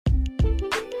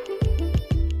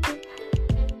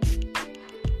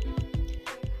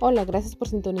Hola, gracias por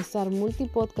sintonizar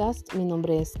Multipodcast. Mi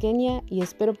nombre es Kenia y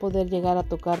espero poder llegar a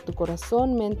tocar tu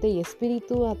corazón, mente y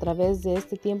espíritu a través de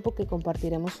este tiempo que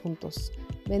compartiremos juntos.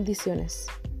 Bendiciones.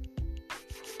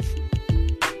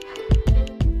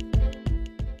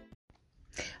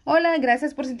 Hola,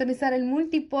 gracias por sintonizar el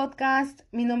Multipodcast.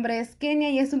 Mi nombre es Kenia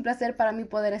y es un placer para mí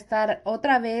poder estar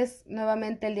otra vez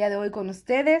nuevamente el día de hoy con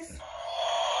ustedes.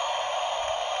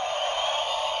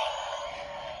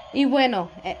 Y bueno,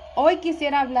 hoy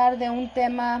quisiera hablar de un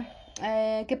tema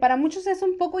que para muchos es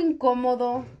un poco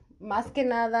incómodo, más que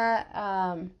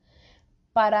nada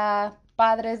para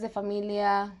padres de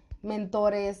familia,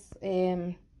 mentores,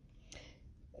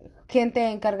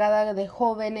 gente encargada de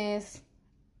jóvenes,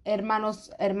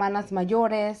 hermanos, hermanas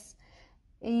mayores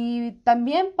y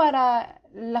también para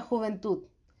la juventud.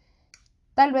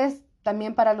 Tal vez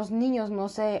también para los niños, no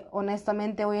sé,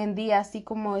 honestamente hoy en día, así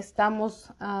como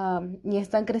estamos y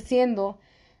están creciendo,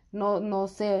 no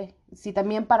sé si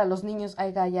también para los niños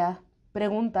haya ya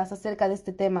preguntas acerca de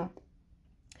este tema.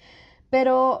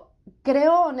 Pero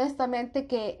creo honestamente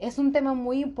que es un tema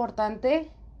muy importante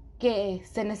que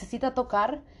se necesita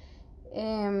tocar,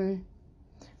 em,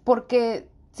 porque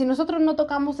si nosotros no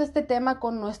tocamos este tema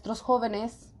con nuestros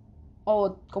jóvenes,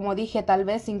 o como dije, tal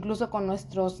vez incluso con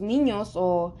nuestros niños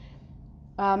o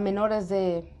menores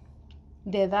de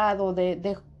edad o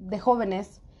de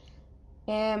jóvenes,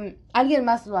 alguien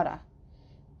más lo hará.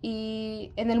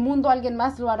 Y en el mundo alguien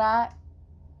más lo hará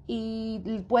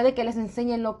y puede que les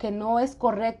enseñen lo que no es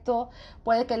correcto,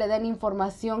 puede que le den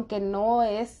información que no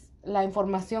es la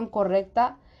información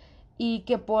correcta y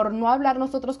que por no hablar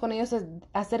nosotros con ellos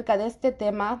acerca de este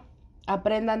tema,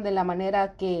 aprendan de la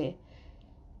manera que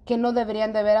no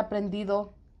deberían de haber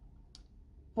aprendido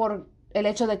por el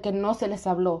hecho de que no se les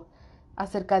habló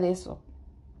acerca de eso.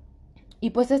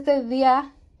 Y pues este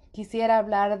día quisiera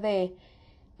hablar de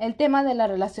el tema de las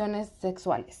relaciones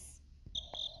sexuales.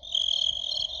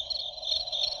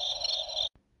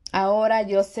 Ahora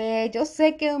yo sé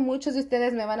que muchos de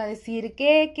ustedes me van a decir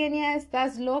que Kenia,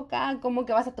 estás loca, ¿cómo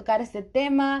que vas a tocar este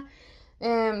tema?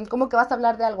 ¿Cómo que vas a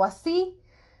hablar de algo así?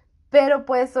 Pero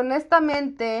pues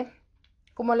honestamente,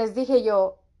 como les dije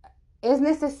yo, es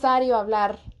necesario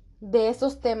hablar de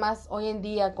esos temas hoy en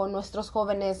día con nuestros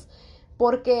jóvenes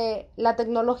porque la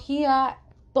tecnología,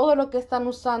 todo lo que están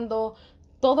usando,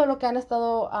 todo lo que han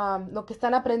estado, lo que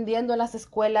están aprendiendo en las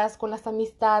escuelas, con las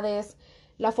amistades,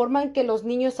 la forma en que los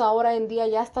niños ahora en día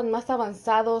ya están más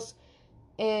avanzados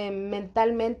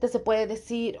mentalmente, se puede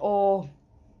decir, o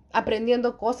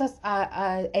aprendiendo cosas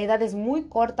a edades muy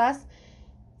cortas,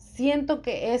 siento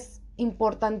que es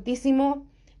importantísimo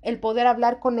el poder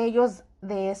hablar con ellos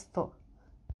de esto.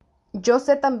 Yo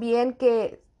sé también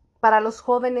que para los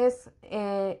jóvenes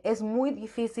es muy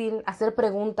difícil hacer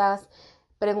preguntas,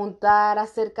 preguntar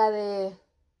acerca de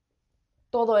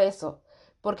todo eso,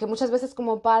 porque muchas veces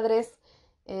como padres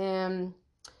eh,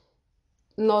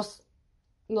 nos,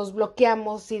 nos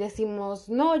bloqueamos y decimos,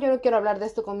 no, yo no quiero hablar de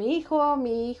esto con mi hijo o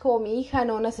mi hija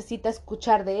no necesita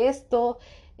escuchar de esto,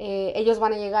 ellos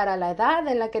van a llegar a la edad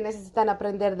en la que necesitan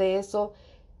aprender de eso.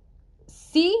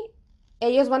 Sí,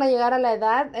 ellos van a llegar a la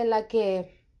edad en la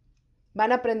que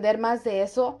van a aprender más de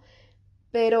eso,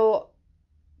 pero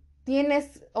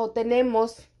tienes o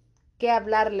tenemos que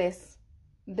hablarles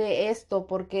de esto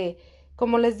porque,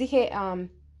 como les dije,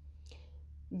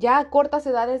 ya a cortas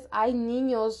edades hay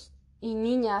niños y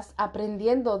niñas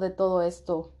aprendiendo de todo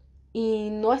esto y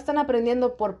no están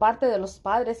aprendiendo por parte de los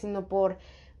padres, sino por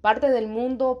parte del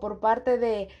mundo, por parte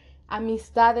de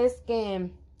amistades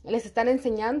que les están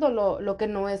enseñando lo que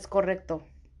no es correcto.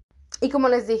 Y como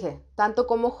les dije, tanto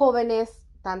como jóvenes,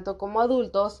 tanto como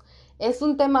adultos, es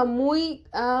un tema muy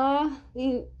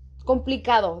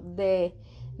complicado de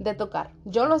tocar.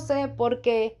 Yo lo sé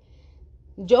porque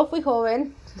yo fui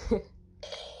joven,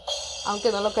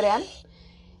 aunque no lo crean,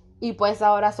 y pues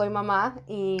ahora soy mamá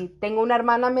y tengo una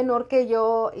hermana menor que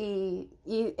yo y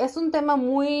es un tema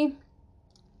muy,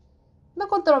 no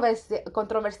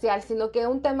controversial, sino que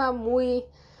un tema muy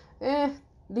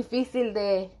difícil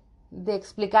de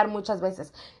explicar muchas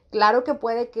veces. Claro que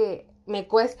puede que me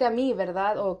cueste a mí,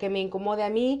 ¿verdad? O que me incomode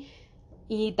a mí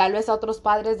y tal vez a otros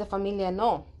padres de familia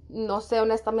no. No sé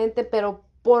honestamente, pero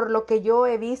por lo que yo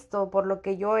he visto, por lo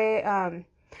que yo he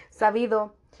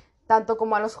sabido, tanto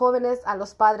como a los jóvenes, a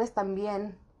los padres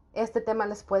también, este tema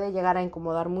les puede llegar a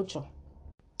incomodar mucho.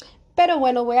 Pero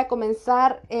bueno, voy a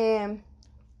comenzar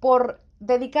por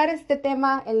dedicar este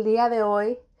tema el día de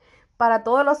hoy para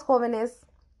todos los jóvenes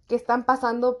que están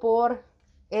pasando por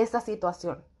esa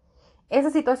situación. Esa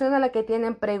situación en la que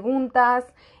tienen preguntas,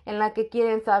 en la que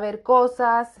quieren saber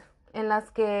cosas, en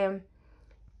las que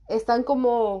están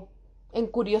como en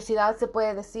curiosidad se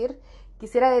puede decir,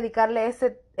 quisiera dedicarle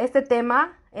este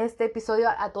tema, este episodio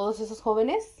a todos esos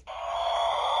jóvenes.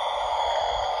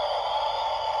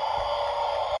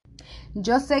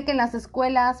 Yo sé que en las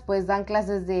escuelas pues dan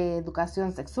clases de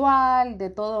educación sexual, de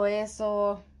todo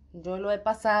eso. Yo lo he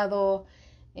pasado,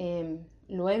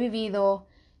 lo he vivido.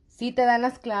 Sí te dan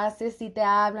las clases, sí te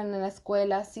hablan en la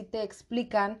escuela, sí te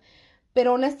explican.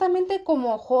 Pero honestamente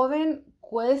como joven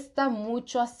cuesta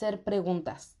mucho hacer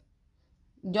preguntas.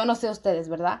 Yo no sé ustedes,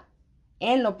 ¿verdad?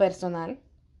 En lo personal,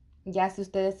 ya si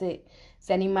ustedes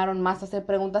se animaron más a hacer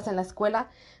preguntas en la escuela,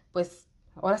 pues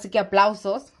ahora sí que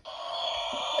aplausos.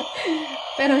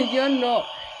 Pero yo no.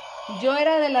 Yo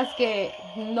era de las que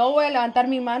no voy a levantar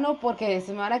mi mano porque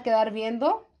se me van a quedar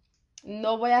viendo.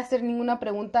 No voy a hacer ninguna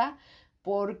pregunta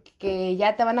porque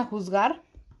ya te van a juzgar.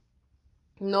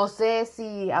 No sé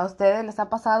si a ustedes les ha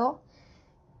pasado,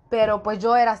 pero pues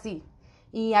yo era así.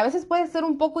 Y a veces puede ser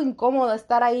un poco incómodo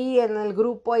estar ahí en el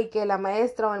grupo y que la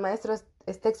maestra o el maestro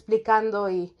esté explicando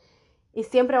y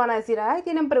siempre van a decir, ay,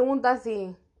 tienen preguntas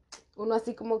y uno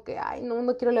así como que, ay,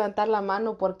 no quiero levantar la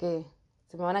mano porque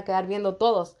se me van a quedar viendo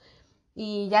todos.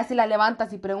 Y ya si la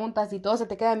levantas y preguntas y todos se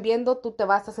te quedan viendo, tú te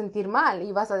vas a sentir mal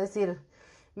y vas a decir,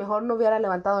 mejor no hubiera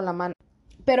levantado la mano.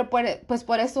 Pero pues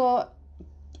por eso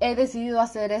he decidido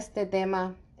hacer este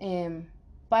tema,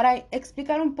 para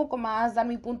explicar un poco más, dar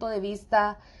mi punto de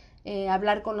vista,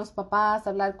 hablar con los papás,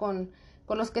 hablar con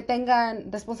los que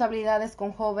tengan responsabilidades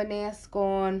con jóvenes,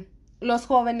 con los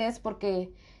jóvenes,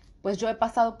 porque pues yo he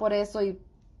pasado por eso y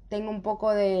tengo un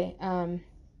poco de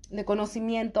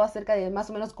conocimiento acerca de más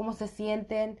o menos cómo se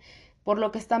sienten, por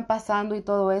lo que están pasando y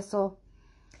todo eso.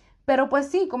 Pero pues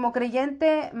sí, como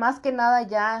creyente, más que nada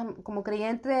ya, como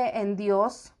creyente en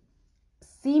Dios,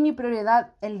 sí, mi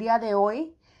prioridad el día de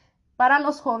hoy para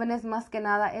los jóvenes más que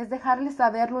nada es dejarles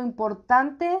saber lo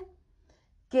importante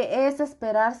que es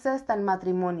esperarse hasta el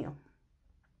matrimonio.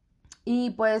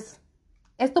 Y pues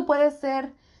esto puede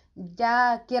ser,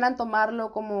 ya quieran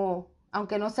tomarlo como,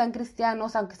 aunque sean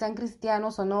cristianos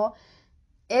o no,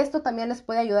 esto también les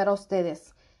puede ayudar a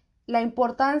ustedes. La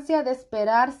importancia de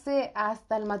esperarse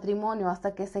hasta el matrimonio,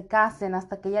 hasta que se casen,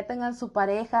 hasta que ya tengan su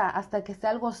pareja, hasta que sea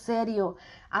algo serio,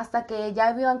 hasta que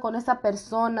ya vivan con esa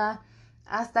persona,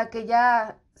 hasta que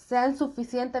ya sean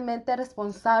suficientemente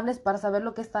responsables para saber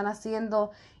lo que están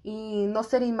haciendo y no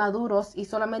ser inmaduros y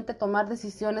solamente tomar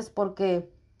decisiones porque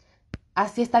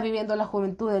así está viviendo la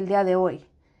juventud del día de hoy.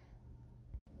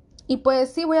 Y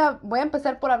pues sí, voy a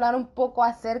empezar por hablar un poco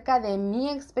acerca de mi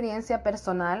experiencia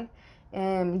personal.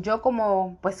 Yo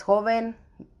como pues joven,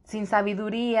 sin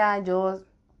sabiduría, yo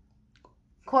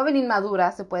joven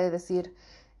inmadura se puede decir,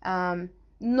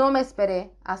 no me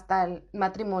esperé hasta el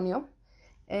matrimonio.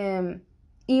 Em,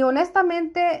 y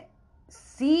honestamente,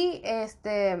 sí,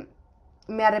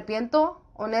 me arrepiento.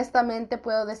 Honestamente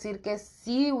puedo decir que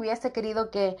sí hubiese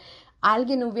querido que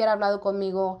alguien hubiera hablado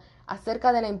conmigo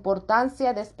acerca de la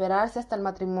importancia de esperarse hasta el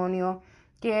matrimonio,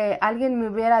 que alguien me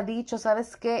hubiera dicho,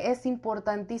 ¿sabes qué? Es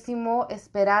importantísimo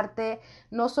esperarte,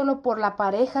 no solo por la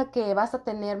pareja que vas a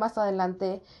tener más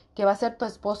adelante, que va a ser tu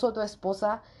esposo o tu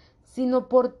esposa, sino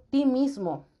por ti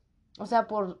mismo. O sea,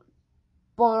 por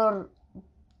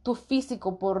tu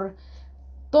físico, por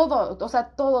todo, o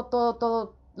sea,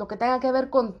 todo lo que tenga que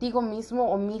ver contigo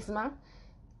mismo o misma,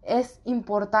 es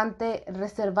importante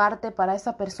reservarte para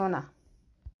esa persona.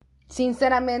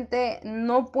 Sinceramente,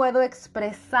 no puedo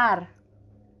expresar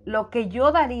lo que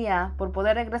yo daría por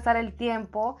poder regresar el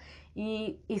tiempo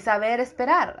y saber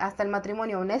esperar hasta el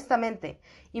matrimonio, honestamente.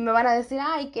 Y me van a decir,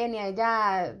 ay, Kenia,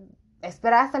 ya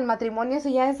espera hasta el matrimonio, eso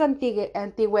ya es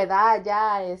antigüedad,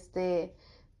 ya,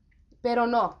 pero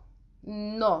no,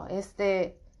 no,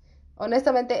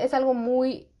 honestamente es algo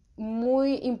muy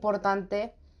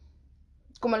importante,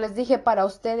 como les dije, para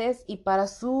ustedes y para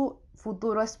su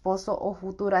futuro esposo o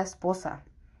futura esposa.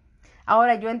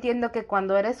 Ahora, yo entiendo que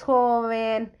cuando eres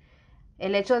joven,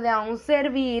 el hecho de aún ser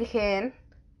virgen,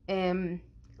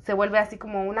 se vuelve así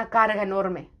como una carga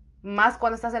enorme. Más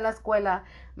cuando estás en la escuela,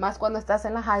 más cuando estás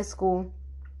en la high school,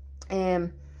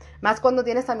 em, más cuando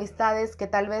tienes amistades que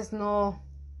tal vez no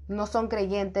son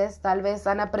creyentes, tal vez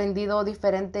han aprendido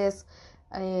diferentes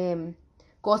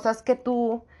cosas que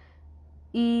tú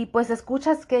y pues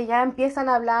escuchas que ya empiezan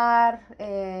a hablar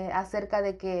acerca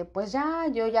de que pues ya,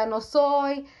 yo ya no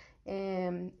soy,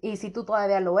 y si tú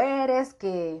todavía lo eres,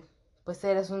 que pues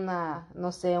eres una,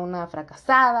 no sé, una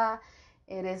fracasada,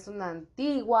 eres una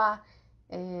antigua,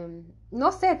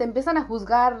 no sé, te empiezan a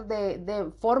juzgar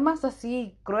de formas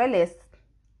así crueles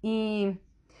y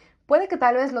puede que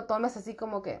tal vez lo tomes así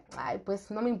como que, ay,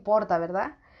 pues no me importa,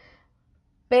 ¿verdad?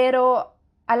 Pero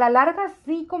a la larga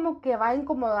sí como que va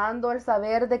incomodando el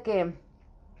saber de que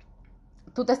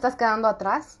tú te estás quedando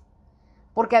atrás,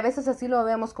 porque a veces así lo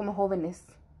vemos como jóvenes.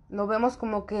 Lo vemos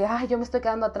como que, ay, yo me estoy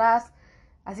quedando atrás,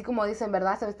 así como dicen,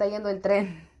 ¿verdad? Se me está yendo el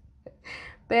tren.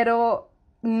 Pero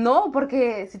no,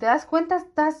 porque si te das cuenta,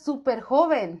 estás súper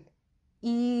joven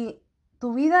y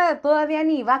tu vida todavía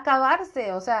ni va a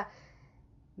acabarse. O sea,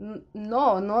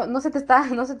 no se te está,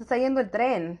 no se te está yendo el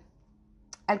tren.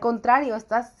 Al contrario,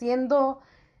 estás siendo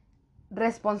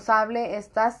responsable,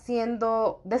 estás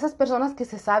siendo de esas personas que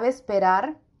se sabe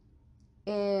esperar.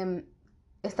 eh,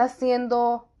 Estás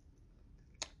siendo,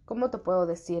 ¿cómo te puedo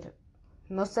decir?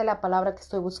 No sé la palabra que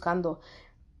estoy buscando,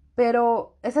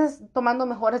 pero estás tomando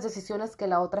mejores decisiones que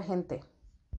la otra gente.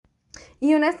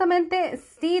 Y honestamente,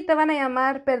 sí te van a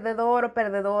llamar perdedor o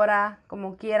perdedora,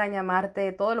 como quieran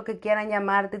llamarte, todo lo que quieran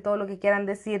llamarte, todo lo que quieran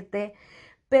decirte,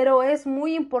 pero es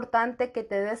muy importante que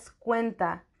te des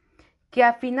cuenta que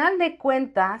a final de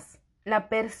cuentas, la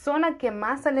persona que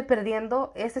más sale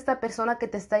perdiendo es esta persona que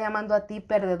te está llamando a ti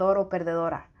perdedor o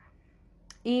perdedora.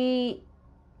 Y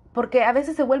porque a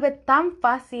veces se vuelve tan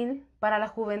fácil para la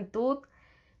juventud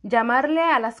llamarle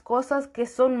a las cosas que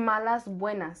son malas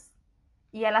buenas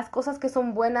y a las cosas que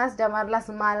son buenas llamarlas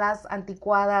malas,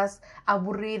 anticuadas,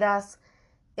 aburridas.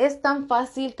 Es tan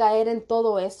fácil caer en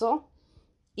todo eso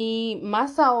y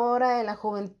más ahora en la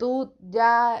juventud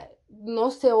ya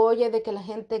no se oye de que la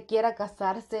gente quiera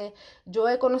casarse. Yo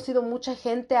he conocido mucha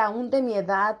gente aún de mi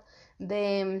edad,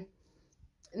 de,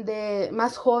 de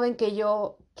más joven que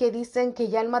yo, que dicen que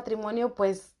ya el matrimonio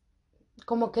pues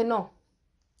como que no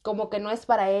es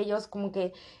para ellos, como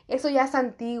que eso ya es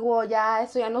antiguo, ya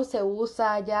eso ya no se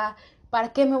usa, ya,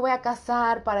 ¿para qué me voy a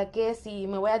casar? ¿Para qué si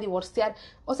me voy a divorciar?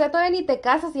 O sea, todavía ni te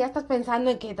casas y ya estás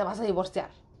pensando en que te vas a divorciar.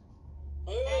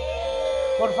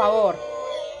 Por favor.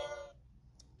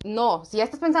 No, si ya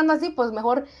estás pensando así, pues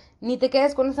mejor ni te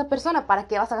quedes con esa persona, ¿para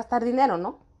qué vas a gastar dinero,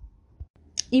 no?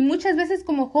 Y muchas veces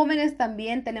como jóvenes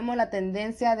también tenemos la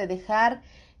tendencia de dejar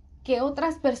que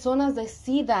otras personas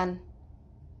decidan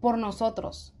por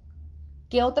nosotros,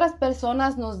 que otras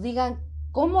personas nos digan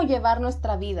cómo llevar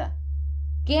nuestra vida,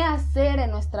 qué hacer en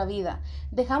nuestra vida.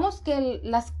 Dejamos que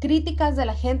las críticas de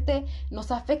la gente nos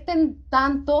afecten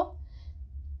tanto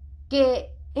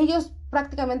que ellos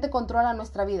prácticamente controlan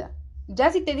nuestra vida. Ya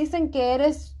si te dicen que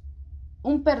eres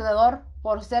un perdedor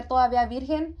por ser todavía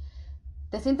virgen,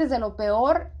 te sientes de lo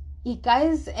peor y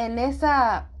caes en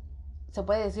esa, se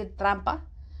puede decir, trampa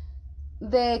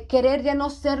de querer ya no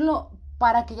serlo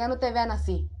para que ya no te vean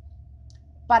así,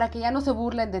 para que ya no se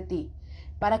burlen de ti,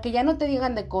 para que ya no te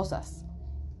digan de cosas.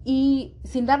 Y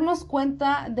sin darnos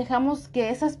cuenta, dejamos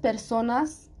que esas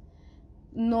personas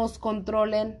nos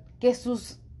controlen, que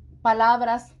sus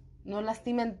palabras nos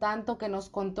lastimen tanto, que nos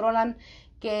controlan,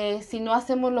 que si no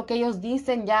hacemos lo que ellos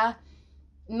dicen, ya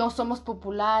no somos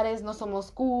populares, no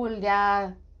somos cool,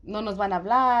 ya no nos van a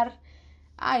hablar.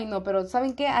 Ay, no, pero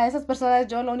 ¿saben qué? A esas personas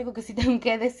yo lo único que sí tengo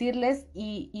que decirles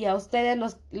y a ustedes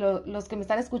los que me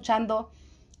están escuchando,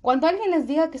 cuando alguien les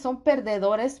diga que son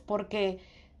perdedores porque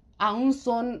aún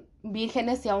son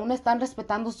vírgenes y aún están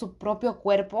respetando su propio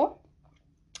cuerpo,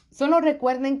 solo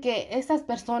recuerden que esas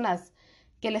personas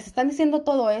que les están diciendo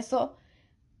todo eso,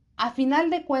 a final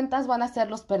de cuentas van a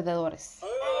ser los perdedores.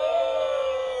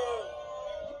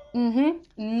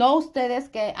 No ustedes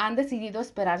que han decidido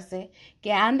esperarse,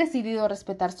 que han decidido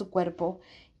respetar su cuerpo,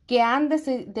 que han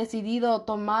decidido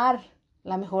tomar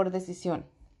la mejor decisión.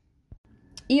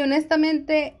 Y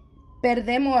honestamente,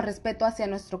 perdemos el respeto hacia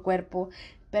nuestro cuerpo,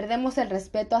 perdemos el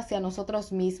respeto hacia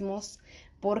nosotros mismos,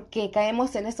 porque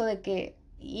caemos en eso de que,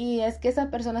 y es que esa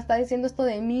persona está diciendo esto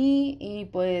de mí y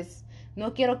pues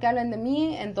no quiero que hablen de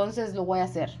mí, entonces lo voy a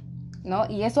hacer, ¿no?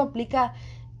 Y eso aplica,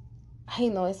 ay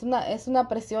no, es una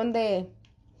presión de,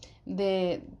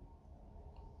 en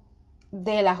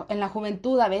la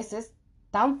juventud a veces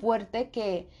tan fuerte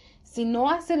que si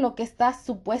no haces lo que está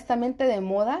supuestamente de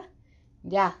moda,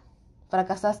 ya,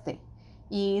 fracasaste.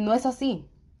 Y no es así.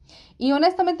 Y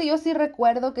honestamente yo sí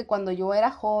recuerdo que cuando yo era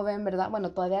joven, ¿verdad?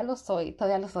 Bueno, todavía lo soy,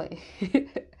 todavía lo soy.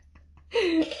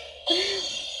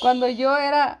 Cuando yo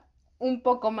era un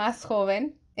poco más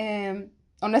joven,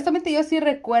 honestamente yo sí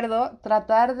recuerdo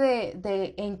tratar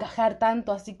de encajar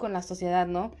tanto así con la sociedad,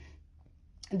 ¿no?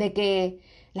 De que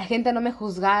la gente no me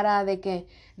juzgara, de que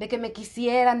me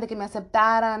quisieran, de que me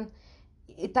aceptaran.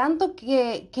 Y tanto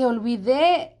que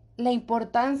olvidé la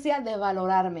importancia de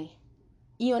valorarme.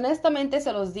 Y honestamente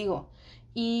se los digo.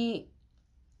 Y,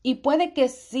 y puede que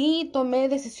sí tomé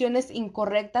decisiones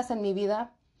incorrectas en mi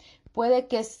vida. Puede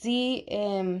que sí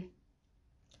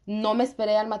no me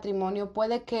esperé al matrimonio.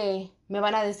 Puede que me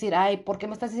van a decir, ay, ¿por qué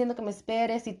me estás diciendo que me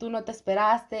esperes si tú no te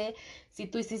esperaste, si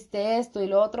tú hiciste esto y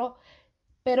lo otro?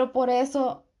 Pero por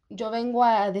eso yo vengo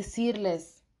a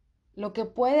decirles lo que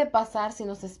puede pasar si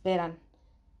nos esperan.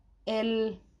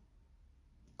 El,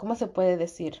 ¿cómo se puede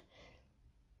decir?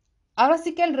 Ahora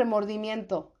sí que el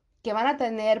remordimiento que van a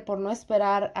tener por no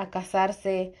esperar a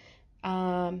casarse,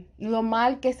 lo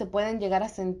mal que se pueden llegar a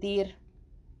sentir.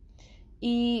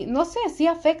 Y no sé, sí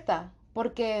afecta,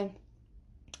 porque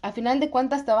a final de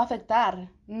cuentas te va a afectar.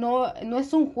 No, no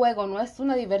es un juego, no es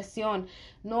una diversión,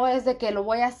 no es de que lo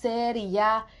voy a hacer y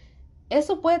ya.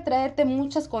 Eso puede traerte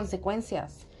muchas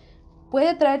consecuencias.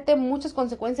 Puede traerte muchas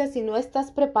consecuencias si no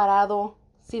estás preparado,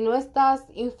 si no estás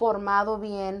informado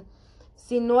bien,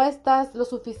 si no estás lo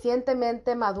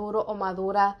suficientemente maduro o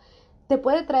madura. Te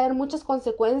puede traer muchas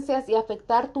consecuencias y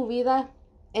afectar tu vida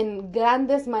en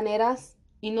grandes maneras,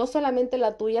 y no solamente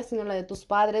la tuya, sino la de tus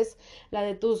padres, la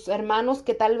de tus hermanos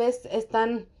que tal vez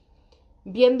están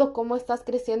viendo cómo estás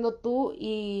creciendo tú,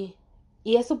 y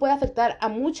eso puede afectar a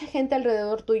mucha gente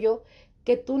alrededor tuyo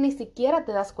que tú ni siquiera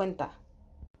te das cuenta.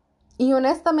 Y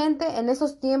honestamente, en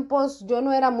esos tiempos yo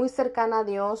no era muy cercana a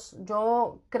Dios.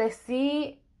 Yo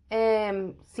crecí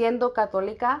siendo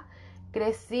católica,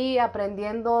 crecí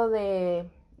aprendiendo de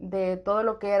todo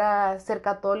lo que era ser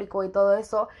católico y todo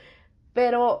eso,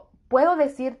 pero puedo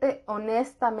decirte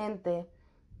honestamente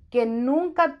que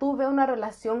nunca tuve una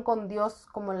relación con Dios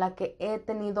como la que he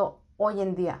tenido hoy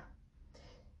en día.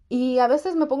 Y a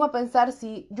veces me pongo a pensar,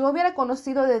 si yo hubiera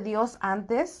conocido de Dios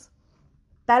antes,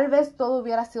 tal vez todo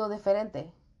hubiera sido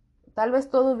diferente, tal vez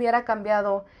todo hubiera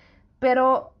cambiado,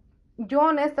 pero yo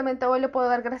honestamente hoy le puedo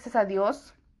dar gracias a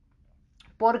Dios,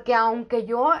 porque aunque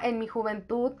yo en mi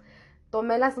juventud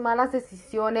tomé las malas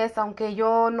decisiones, aunque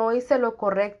yo no hice lo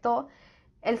correcto,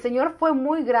 el Señor fue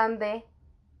muy grande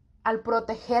al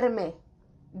protegerme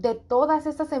de todas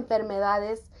esas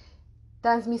enfermedades,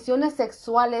 transmisiones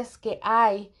sexuales que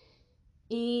hay.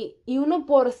 Y uno,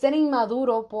 por ser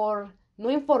inmaduro, por no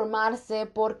informarse,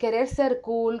 por querer ser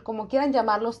cool, como quieran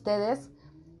llamarlo ustedes,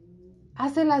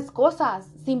 hacen las cosas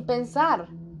sin pensar.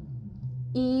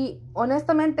 Y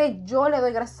honestamente yo le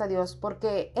doy gracias a Dios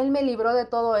porque Él me libró de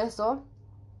todo eso,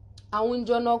 aún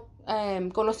yo no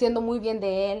conociendo muy bien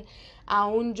de Él,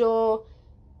 aún yo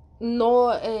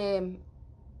no,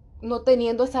 no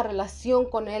teniendo esa relación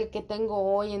con Él que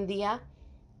tengo hoy en día.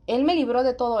 Él me libró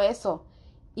de todo eso.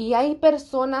 Y hay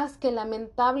personas que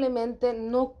lamentablemente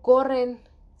no corren,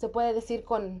 se puede decir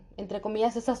con, entre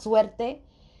comillas, esa suerte.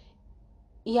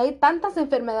 Y hay tantas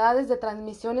enfermedades de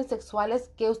transmisiones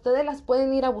sexuales que ustedes las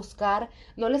pueden ir a buscar,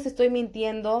 no les estoy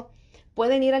mintiendo.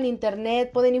 Pueden ir al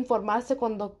internet, pueden informarse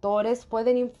con doctores,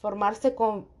 pueden informarse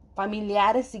con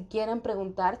familiares si quieren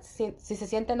preguntar, si se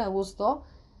sienten a gusto.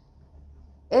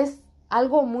 Es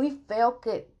algo muy feo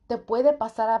que te puede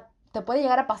pasar te puede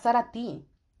llegar a pasar a ti.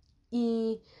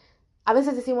 Y a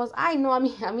veces decimos, ay, no, a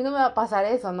mí no me va a pasar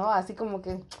eso, ¿no? Así como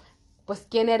que, pues,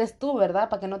 ¿quién eres tú, verdad?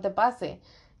 Para que no te pase.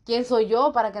 ¿Quién soy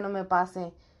yo para que no me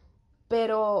pase?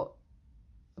 Pero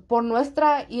por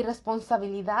nuestra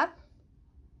irresponsabilidad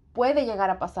puede llegar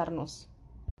a pasarnos.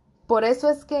 Por eso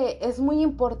es que es muy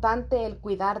importante el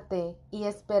cuidarte y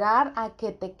esperar a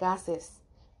que te cases,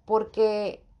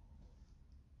 porque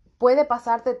puede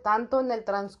pasarte tanto en el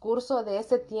transcurso de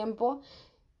ese tiempo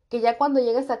que ya cuando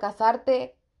llegues a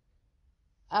casarte,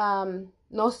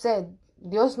 no sé,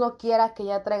 Dios no quiera que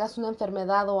ya traigas una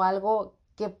enfermedad o algo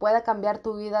que pueda cambiar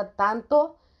tu vida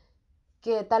tanto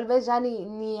que tal vez ya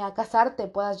ni a casarte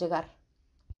puedas llegar.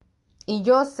 Y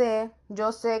yo sé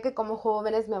que como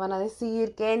jóvenes me van a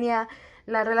decir, Kenia,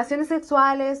 las relaciones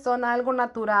sexuales son algo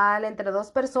natural entre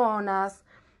dos personas,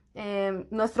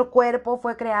 nuestro cuerpo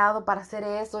fue creado para hacer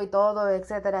eso y todo,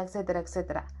 etcétera, etcétera,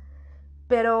 etcétera.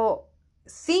 Pero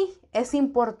sí es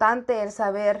importante el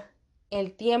saber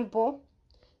el tiempo,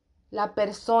 la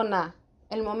persona,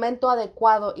 el momento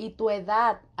adecuado y tu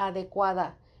edad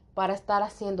adecuada para estar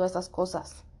haciendo esas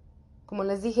cosas. Como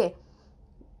les dije,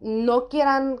 no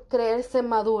quieran creerse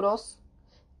maduros.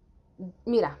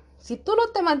 Mira, si tú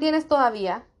no te mantienes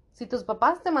todavía, si tus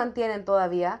papás te mantienen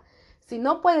todavía, si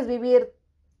no puedes vivir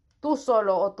tú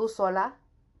solo o tú sola,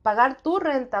 pagar tu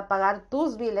renta, pagar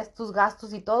tus biles, tus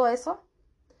gastos y todo eso,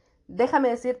 déjame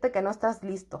decirte que no estás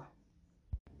listo.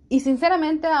 Y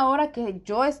sinceramente ahora que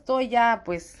yo estoy ya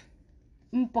pues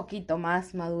un poquito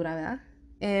más madura,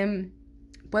 ¿verdad?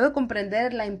 Puedo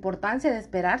comprender la importancia de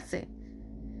esperarse.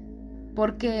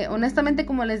 Porque honestamente,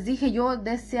 como les dije, yo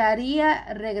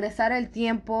desearía regresar el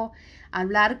tiempo,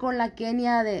 hablar con la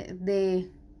Kenia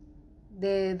de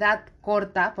edad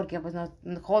corta, porque pues no,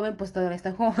 joven, pues todavía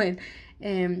está joven,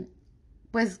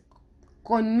 pues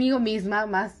conmigo misma,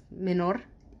 más menor,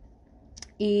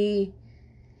 y,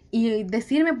 y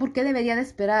decirme por qué debería de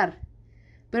esperar.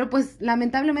 Pero pues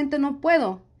lamentablemente no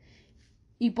puedo.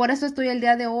 Y por eso estoy el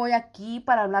día de hoy aquí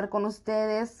para hablar con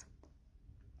ustedes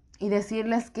y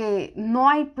decirles que no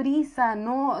hay prisa,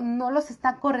 no los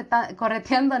está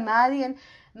correteando a nadie,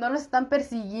 no los están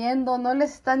persiguiendo, no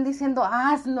les están diciendo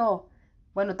hazlo.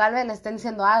 Bueno, tal vez les estén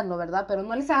diciendo hazlo, ¿verdad? Pero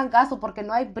no les hagan caso porque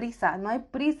no hay prisa, no hay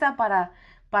prisa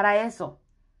para eso.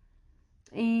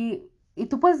 Y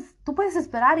tú puedes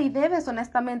esperar y debes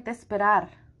honestamente esperar.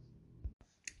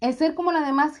 El ser como la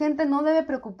demás gente no debe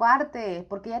preocuparte,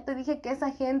 porque ya te dije que esa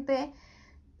gente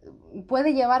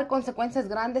puede llevar consecuencias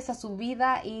grandes a su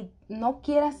vida y no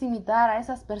quieras imitar a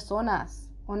esas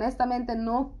personas. Honestamente,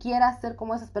 no quieras ser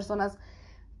como esas personas,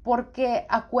 porque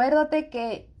acuérdate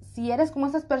que si eres como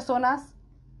esas personas,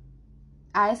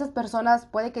 a esas personas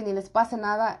puede que ni les pase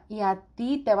nada y a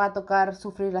ti te va a tocar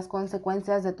sufrir las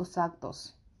consecuencias de tus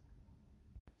actos.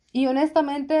 Y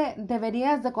honestamente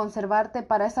deberías de conservarte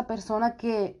para esa persona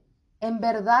que en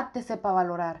verdad te sepa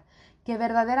valorar, que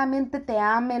verdaderamente te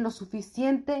ame lo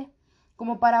suficiente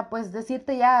como para pues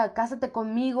decirte ya, cásate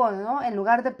conmigo, ¿no? En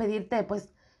lugar de pedirte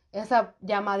pues esa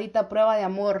llamadita prueba de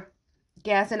amor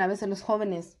que hacen a veces los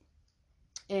jóvenes.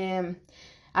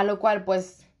 A lo cual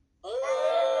pues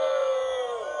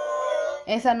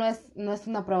esa no es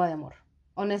una prueba de amor,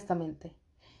 honestamente.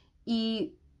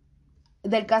 Y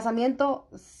del casamiento,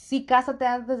 sí cásate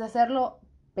antes de hacerlo,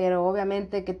 pero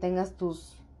obviamente que tengas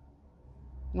tus,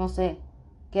 no sé,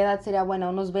 ¿qué edad sería buena?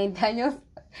 ¿Unos 20 años?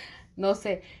 No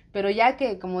sé, pero ya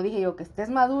que, como dije yo, que estés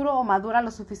maduro o madura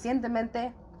lo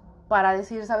suficientemente para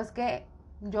decir, ¿sabes qué?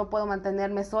 Yo puedo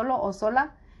mantenerme solo o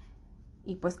sola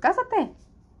y pues cásate.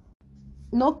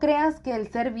 No creas que el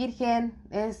ser virgen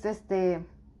es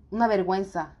una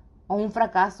vergüenza o un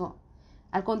fracaso.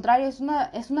 Al contrario, es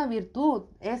una virtud,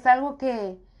 es algo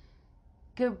que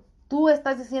tú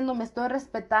estás diciendo, me estoy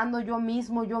respetando yo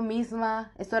mismo, yo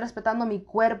misma, estoy respetando mi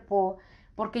cuerpo,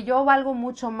 porque yo valgo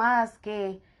mucho más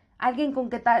que alguien con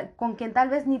quien tal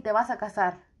vez ni te vas a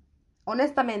casar.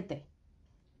 Honestamente,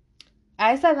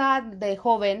 a esa edad de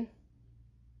joven,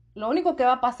 lo único que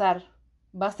va a pasar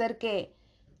va a ser que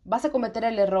vas a cometer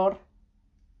el error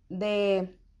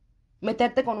de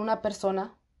meterte con una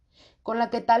persona con la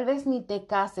que tal vez ni te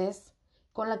cases,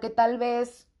 con la que tal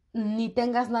vez ni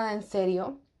tengas nada en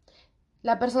serio.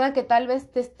 La persona que tal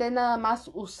vez te esté nada más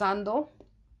usando,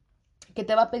 que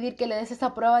te va a pedir que le des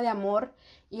esa prueba de amor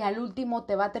y al último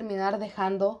te va a terminar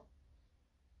dejando.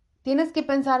 Tienes que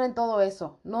pensar en todo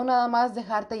eso, no nada más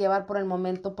dejarte llevar por el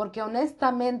momento, porque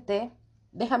honestamente,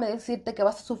 déjame decirte que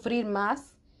vas a sufrir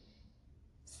más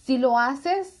si lo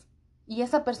haces y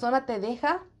esa persona te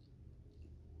deja,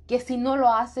 que si no lo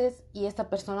haces y esa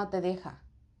persona te deja.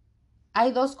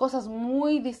 Hay dos cosas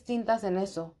muy distintas en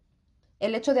eso.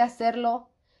 El hecho de hacerlo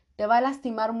te va a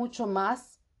lastimar mucho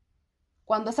más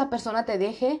cuando esa persona te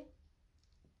deje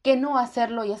que no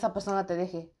hacerlo y esa persona te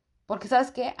deje. Porque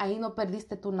sabes que ahí no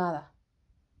perdiste tú nada.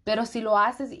 Pero si lo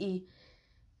haces y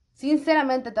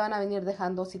sinceramente te van a venir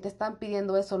dejando, si te están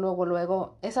pidiendo eso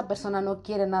luego, esa persona no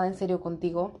quiere nada en serio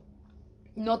contigo,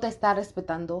 no te está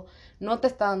respetando, no te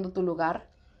está dando tu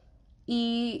lugar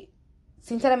y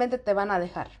sinceramente te van a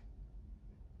dejar.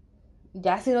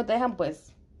 Ya si no te dejan,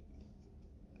 pues.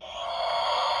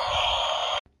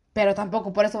 Pero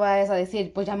tampoco por eso vayas a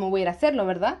decir, pues ya me voy a ir a hacerlo,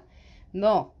 ¿verdad?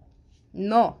 No,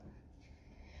 no.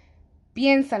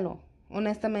 Piénsalo,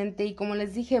 honestamente. Y como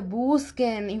les dije,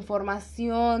 busquen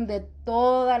información de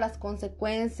todas las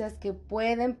consecuencias que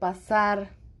pueden pasar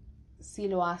si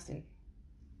lo hacen.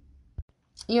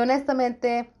 Y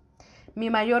honestamente, mi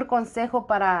mayor consejo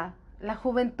para la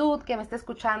juventud que me está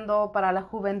escuchando, para la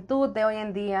juventud de hoy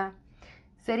en día,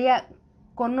 sería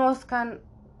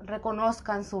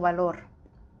reconozcan su valor.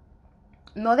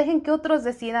 No dejen que otros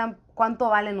decidan cuánto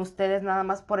valen ustedes nada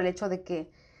más por el hecho de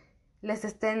que les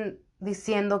estén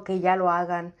diciendo que ya lo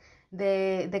hagan,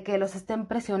 de que los estén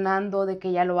presionando, de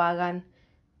que ya lo hagan.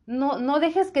 No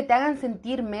dejes que te hagan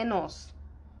sentir menos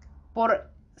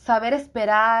por saber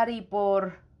esperar y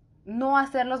por no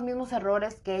hacer los mismos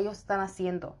errores que ellos están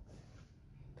haciendo.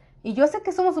 Y yo sé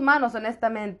que somos humanos,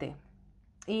 honestamente.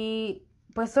 Y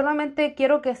pues solamente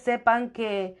quiero que sepan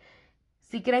que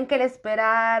si creen que el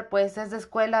esperar pues es de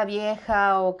escuela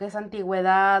vieja o que es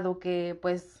antigüedad o que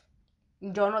pues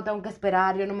yo no tengo que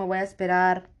esperar, yo no me voy a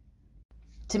esperar.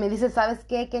 Si me dices, ¿sabes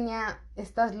qué, Kenia?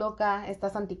 Estás loca,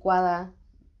 estás anticuada,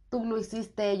 tú lo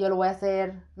hiciste, yo lo voy a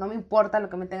hacer, no me importa lo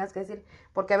que me tengas que decir,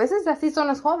 porque a veces así son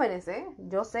los jóvenes, ¿eh?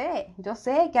 Yo sé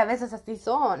que a veces así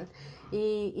son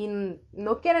y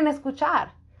no quieren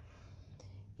escuchar.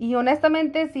 Y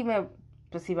honestamente,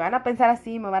 pues si van a pensar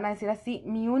así, me van a decir así,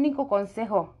 mi único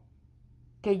consejo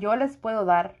que yo les puedo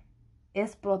dar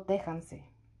es protéjanse.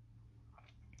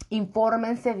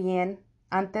 Infórmense bien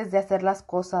antes de hacer las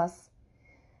cosas.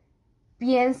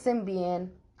 Piensen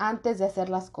bien antes de hacer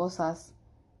las cosas.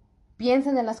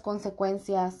 Piensen en las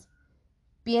consecuencias.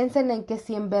 Piensen en que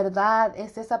si en verdad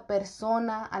es esa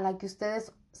persona a la que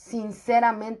ustedes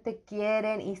sinceramente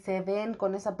quieren y se ven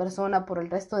con esa persona por el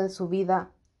resto de su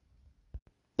vida.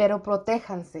 Pero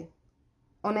protéjanse.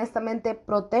 Honestamente,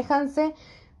 protéjanse.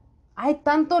 Hay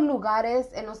tantos lugares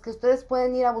en los que ustedes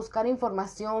pueden ir a buscar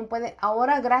información.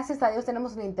 Ahora, gracias a Dios,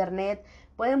 tenemos el internet.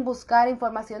 Pueden buscar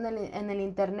información en el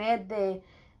internet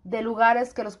de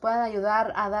lugares que los puedan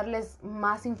ayudar a darles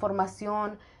más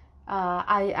información,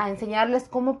 a enseñarles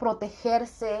cómo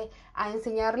protegerse, a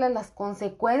enseñarles las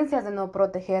consecuencias de no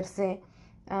protegerse.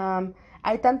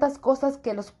 Hay tantas cosas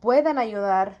que los pueden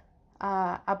ayudar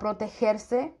a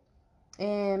protegerse.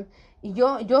 Y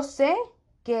yo sé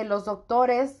que los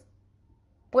doctores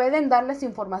pueden darles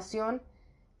información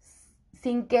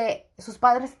sin que sus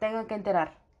padres se tengan que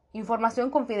enterar. Información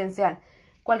confidencial.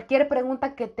 Cualquier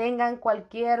pregunta que tengan,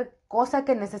 cualquier cosa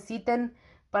que necesiten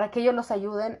para que ellos los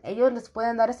ayuden, ellos les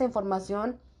pueden dar esa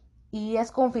información y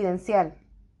es confidencial.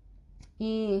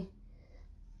 Y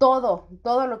todo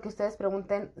lo que ustedes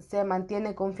pregunten se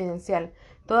mantiene confidencial.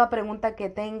 Toda pregunta que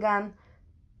tengan,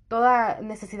 toda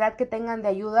necesidad que tengan de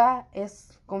ayuda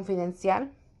es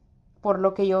confidencial, por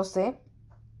lo que yo sé.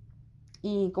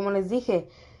 Y como les dije,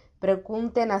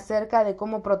 pregunten acerca de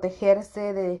cómo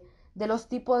protegerse, de los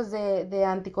tipos de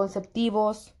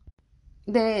anticonceptivos,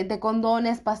 de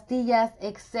condones, pastillas,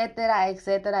 etcétera,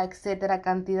 etcétera, etcétera,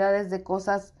 cantidades de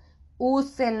cosas.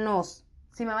 Úsenlos.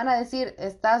 Si me van a decir,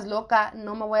 estás loca,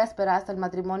 no me voy a esperar hasta el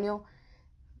matrimonio,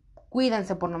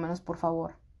 cuídense por lo menos, por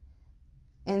favor.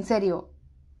 En serio,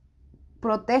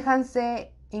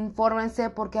 protéjanse, infórmense,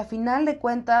 porque a final de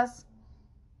cuentas,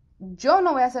 yo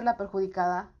no voy a ser la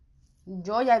perjudicada.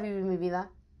 Yo ya viví mi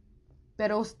vida.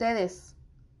 Pero ustedes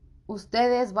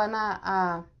van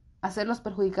a ser los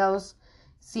perjudicados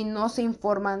si no se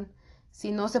informan,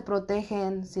 si no se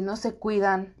protegen, si no se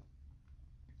cuidan,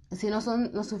 si no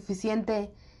son lo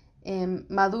suficiente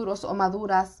maduros o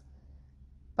maduras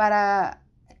para,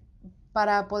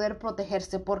 para poder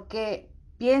protegerse. Porque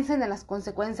piensen en las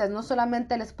consecuencias. No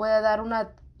solamente les puede dar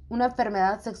una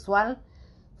enfermedad sexual,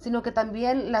 sino que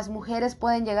también las mujeres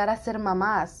pueden llegar a ser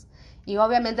mamás. Y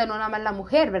obviamente no nada más la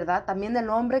mujer, ¿verdad? También el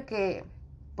hombre que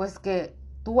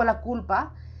tuvo la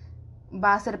culpa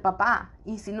va a ser papá.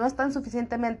 Y si no están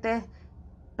suficientemente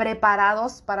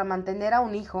preparados para mantener a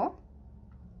un hijo,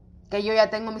 que yo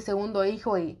ya tengo mi segundo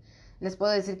hijo y les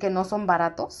puedo decir que no son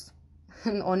baratos,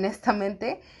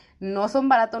 honestamente, no son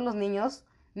baratos los niños,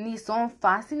 ni son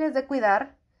fáciles de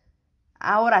cuidar.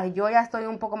 Ahora, yo ya estoy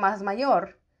un poco más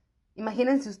mayor.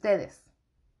 Imagínense ustedes,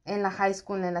 en la high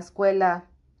school, en la escuela,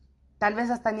 tal vez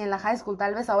hasta ni en la high school,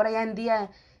 tal vez ahora ya en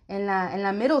día en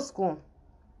la middle school.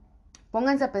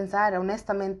 Pónganse a pensar,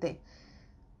 honestamente,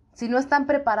 si no están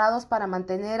preparados para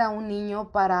mantener a un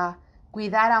niño, para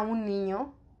cuidar a un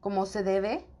niño como se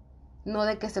debe, no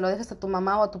de que se lo dejes a tu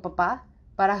mamá o a tu papá,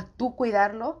 para tú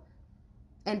cuidarlo,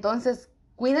 entonces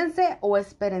cuídense o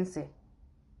espérense,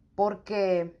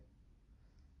 porque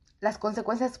las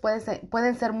consecuencias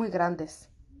pueden ser muy grandes.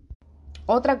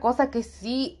 Otra cosa que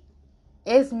sí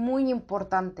es muy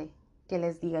importante que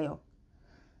les diga yo.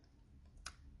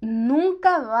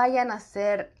 Nunca vayan a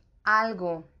hacer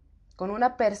algo con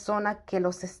una persona que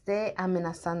los esté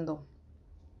amenazando.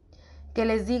 Que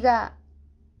les diga,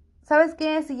 ¿sabes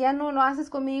qué? Si ya no lo haces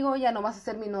conmigo, ya no vas a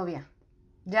ser mi novia.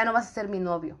 Ya no vas a ser mi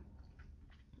novio.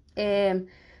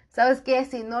 ¿Sabes qué?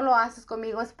 Si no lo haces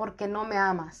conmigo es porque no me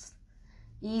amas.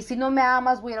 Y si no me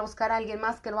amas, voy a ir a buscar a alguien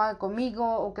más que lo haga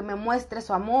conmigo o que me muestre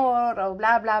su amor o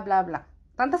bla, bla, bla, bla.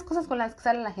 Tantas cosas con las que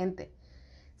sale la gente.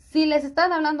 Si les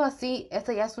están hablando así,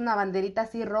 esta ya es una banderita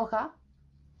así roja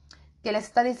que les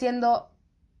está diciendo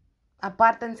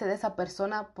apártense de esa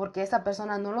persona porque esa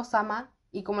persona no los ama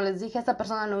y como les dije, esa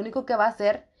persona lo único que va a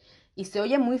hacer, y se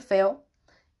oye muy feo,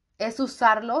 es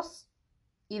usarlos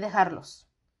y dejarlos.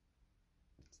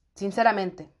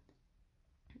 Sinceramente,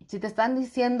 si te están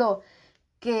diciendo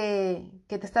que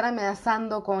te están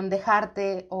amenazando con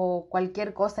dejarte o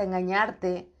cualquier cosa,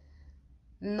 engañarte,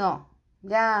 no,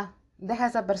 ya deja a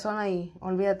esa persona y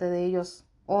olvídate de ellos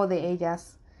o de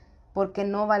ellas, porque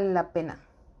no vale la pena.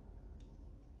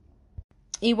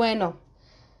 Y bueno,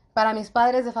 para mis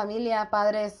padres de familia,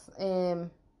 padres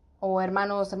o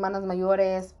hermanos, hermanas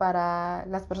mayores, para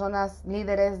las personas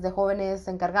líderes de jóvenes,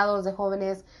 encargados de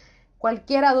jóvenes,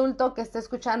 cualquier adulto que esté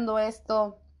escuchando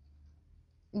esto,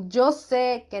 Yo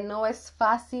sé que no es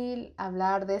fácil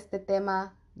hablar de este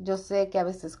tema, yo sé que a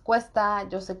veces cuesta,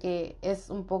 yo sé que es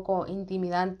un poco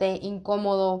intimidante,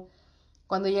 incómodo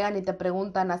cuando llegan y te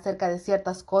preguntan acerca de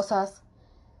ciertas cosas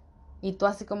y tú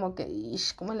así como que,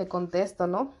 "Ish, ¿cómo le contesto,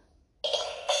 no?"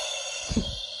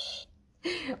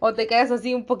 O te quedas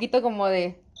así un poquito como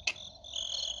de...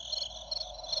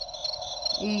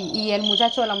 Y el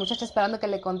muchacho o la muchacha esperando que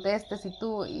le contestes y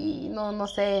tú, y no, no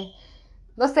sé,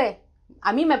 no sé.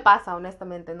 A mí me pasa,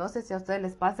 honestamente. No sé si a ustedes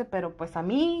les pase, pero pues a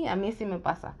mí sí me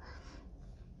pasa.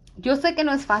 Yo sé que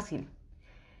no es fácil.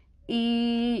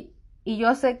 Y, y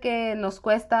yo sé que nos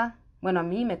cuesta, bueno, a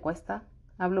mí me cuesta.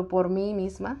 Hablo por mí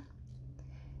misma.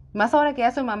 Más ahora que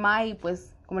ya soy mamá y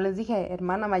pues, como les dije,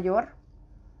 hermana mayor.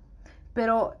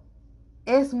 Pero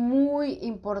es muy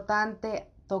importante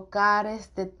tocar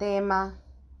este tema,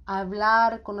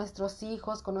 hablar con nuestros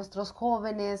hijos, con nuestros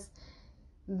jóvenes,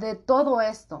 de todo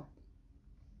esto.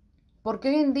 Porque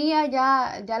hoy en día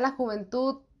ya la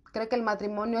juventud cree que el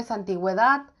matrimonio es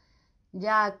antigüedad,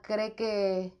 ya cree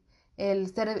que el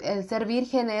ser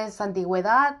virgen es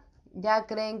antigüedad, ya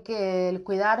creen que el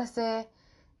cuidarse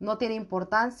no tiene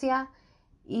importancia.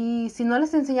 Y si no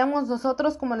les enseñamos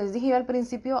nosotros, como les dije yo al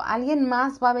principio, alguien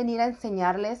más va a venir a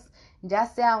enseñarles, ya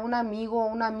sea un amigo o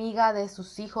una amiga de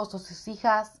sus hijos o sus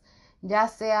hijas, ya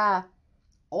sea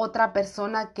otra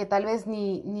persona que tal vez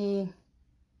ni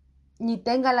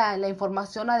tenga la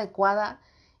información adecuada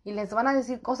y les van a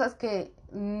decir cosas que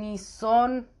ni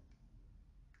son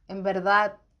en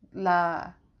verdad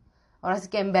ahora sí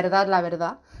que en verdad la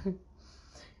verdad.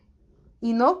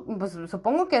 Y no, pues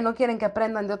supongo que no quieren que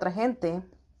aprendan de otra gente,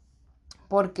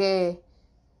 porque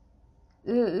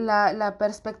la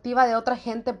perspectiva de otra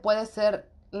gente puede ser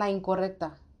la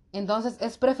incorrecta. Entonces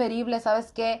es preferible,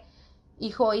 ¿sabes qué?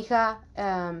 Hijo, hija,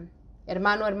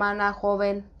 hermano, hermana,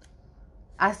 joven,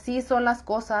 así son las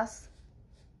cosas.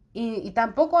 Y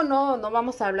tampoco no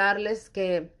vamos a hablarles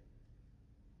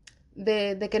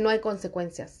de que no hay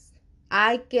consecuencias.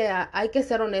 Hay que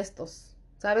ser honestos.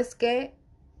 ¿Sabes qué?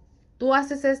 Tú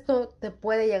haces esto, te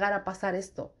puede llegar a pasar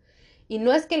esto. Y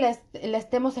no es que le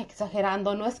estemos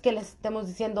exagerando, no es que les estemos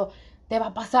diciendo, te va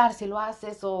a pasar si lo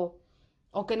haces, o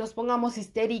que nos pongamos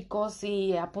histéricos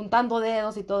y apuntando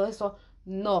dedos y todo eso.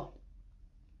 No.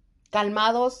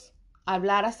 Calmados,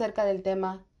 hablar acerca del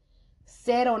tema,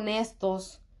 ser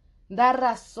honestos, dar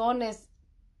razones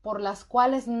por las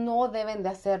cuales no deben de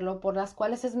hacerlo, por las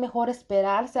cuales es mejor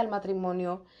esperarse al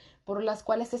matrimonio, por las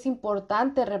cuales es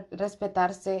importante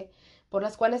respetarse, por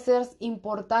las cuales es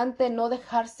importante no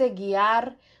dejarse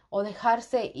guiar o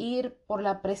dejarse ir por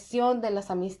la presión de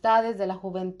las amistades, de la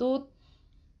juventud.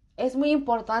 Es muy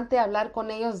importante hablar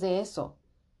con ellos de eso,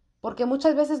 porque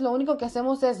muchas veces lo único que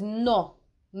hacemos es no,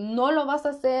 no lo vas a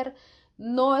hacer,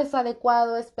 no es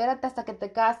adecuado, espérate hasta que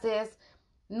te cases,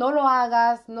 no lo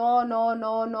hagas, no, no,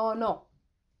 no, no, no.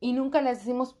 Y nunca les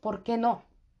decimos por qué no.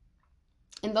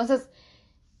 Entonces,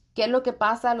 ¿qué es lo que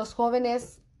pasa? Los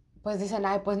jóvenes pues dicen,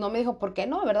 ay, pues no me dijo por qué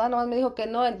no, ¿verdad? No me dijo que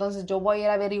no, entonces yo voy a ir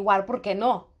a averiguar por qué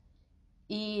no.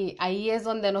 Y ahí es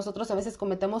donde nosotros a veces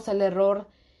cometemos el error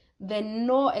de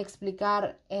no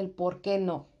explicar el por qué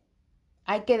no.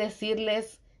 Hay que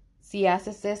decirles, si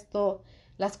haces esto,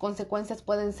 las consecuencias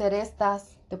pueden ser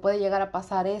estas, te puede llegar a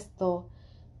pasar esto,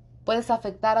 puedes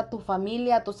afectar a tu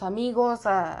familia, a tus amigos,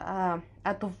 a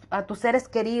tus seres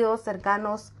queridos,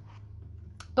 cercanos.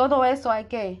 Todo eso hay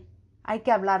que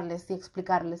hablarles y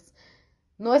explicarles.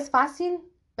 No es fácil,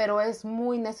 pero es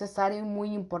muy necesario y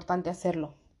muy importante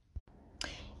hacerlo.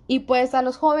 Y pues a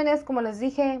los jóvenes, como les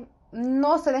dije,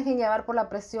 no se dejen llevar por la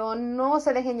presión, no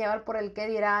se dejen llevar por el qué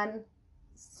dirán.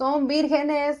 Son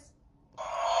vírgenes,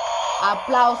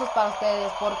 aplausos para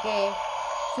ustedes, porque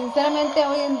sinceramente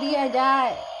hoy en día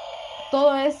ya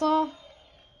todo eso,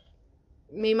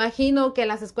 me imagino que en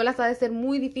las escuelas ha de ser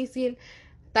muy difícil,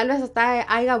 tal vez hasta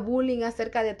haya bullying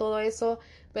acerca de todo eso,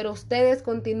 pero ustedes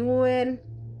continúen,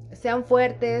 sean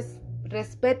fuertes,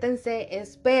 respétense,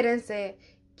 espérense,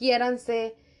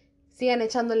 quiéranse, sigan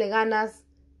echándole ganas,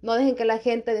 no dejen que la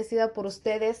gente decida por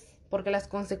ustedes, porque las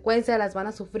consecuencias las van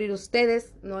a sufrir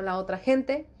ustedes, no la otra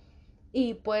gente.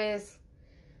 Y pues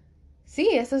sí,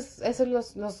 esos son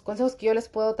los consejos que yo les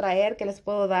puedo traer, que les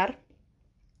puedo dar.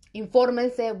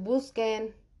 Infórmense,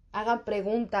 busquen, hagan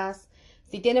preguntas.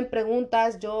 Si tienen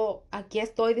preguntas, yo aquí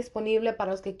estoy disponible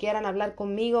para los que quieran hablar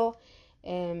conmigo.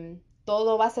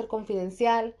 Todo va a ser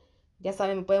confidencial. Ya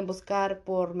saben, me pueden buscar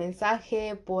por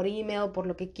mensaje, por email, por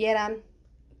lo que quieran.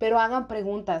 Pero hagan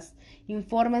preguntas.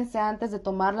 Infórmense antes de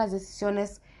tomar las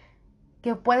decisiones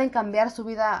que pueden cambiar su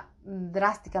vida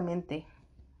drásticamente.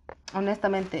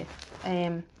 Honestamente,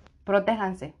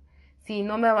 protéjanse. si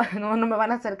no no me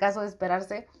van a hacer caso de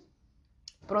esperarse,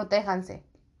 protéjanse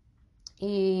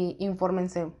y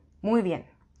infórmense muy bien.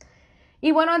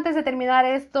 Y bueno, antes de terminar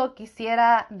esto,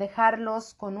 quisiera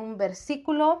dejarlos con un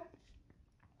versículo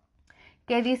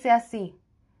que dice así: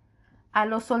 a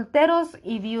los solteros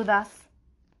y viudas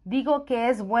digo que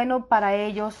es bueno para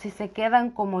ellos si se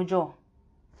quedan como yo,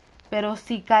 pero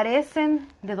si carecen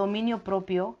de dominio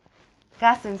propio,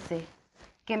 cásense,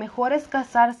 que mejor es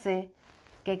casarse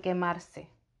que quemarse.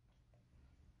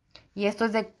 Y esto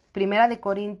es de 1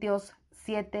 Corintios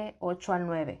 7, 8 al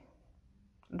 9.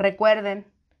 Recuerden,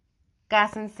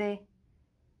 cásense,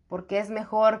 porque es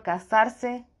mejor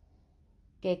casarse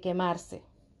que quemarse.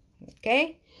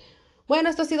 ¿Ok? Bueno,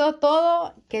 esto ha sido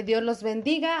todo. Que Dios los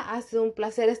bendiga. Ha sido un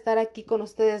placer estar aquí con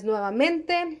ustedes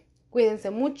nuevamente.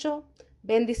 Cuídense mucho.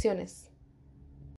 Bendiciones.